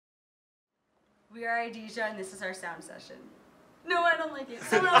We are Idesia, and this is our sound session. No, I don't like it.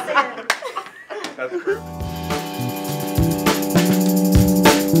 Someone else say it. That's perfect.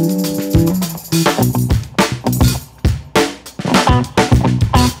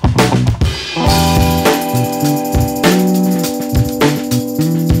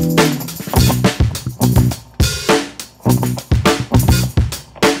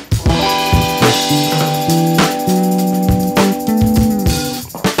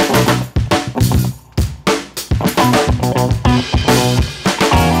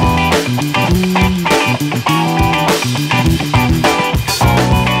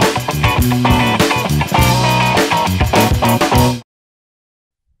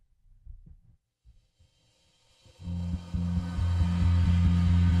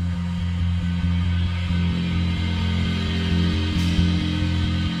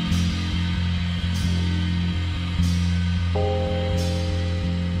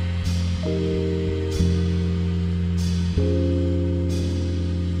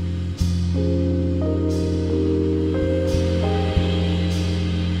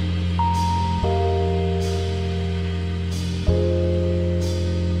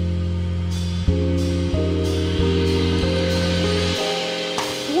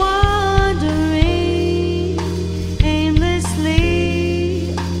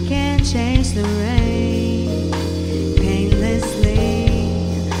 The rain painlessly,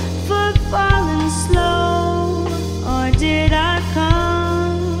 foot falling slow, or did I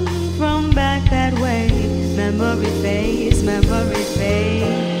come from back that way? Memory fades,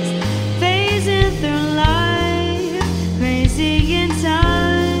 phasing through life, crazy in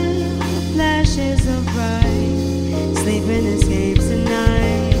time, flashes of bright, sleeping escapes at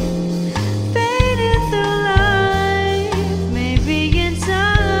night, fading through life, maybe in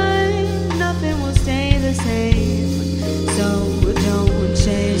time nothing will stay the same. So don't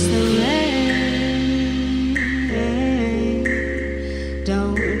chase the rain.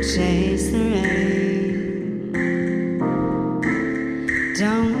 Don't chase the rain.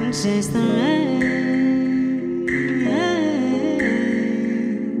 Don't chase the rain.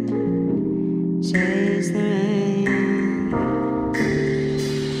 Chase the rain.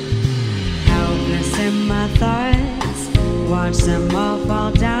 Helpless in my thoughts, watch them all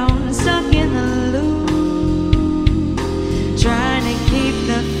fall down, stuck in the loop, trying to keep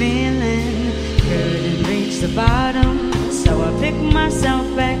the feeling, couldn't reach the bottom, so I pick myself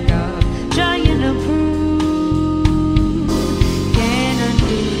back up, trying to prove, can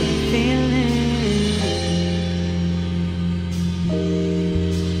undo the feeling.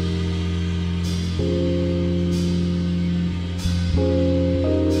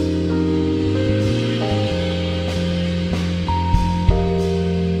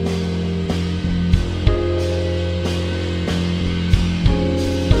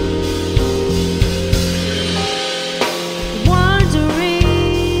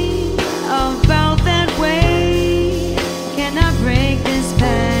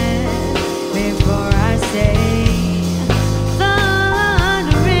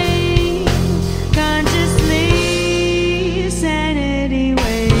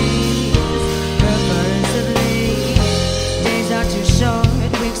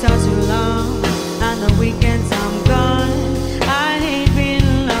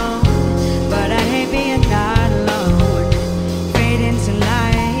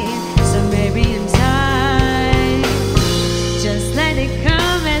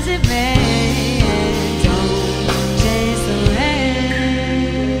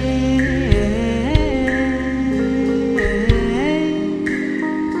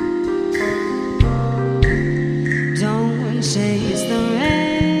 Chase the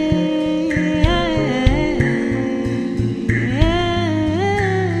rain.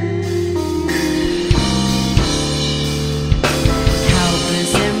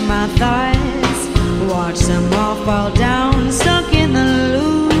 Helpless in my thoughts, watch them all fall down, stuck in the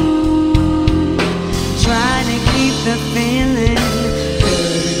loop, trying to keep the feeling,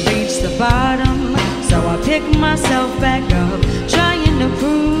 couldn't reach the bottom, so I pick myself back up, trying to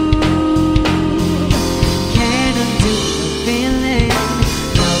prove, can't undo the feeling.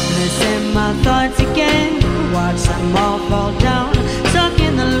 Helpless in my thoughts again, watch them all fall down.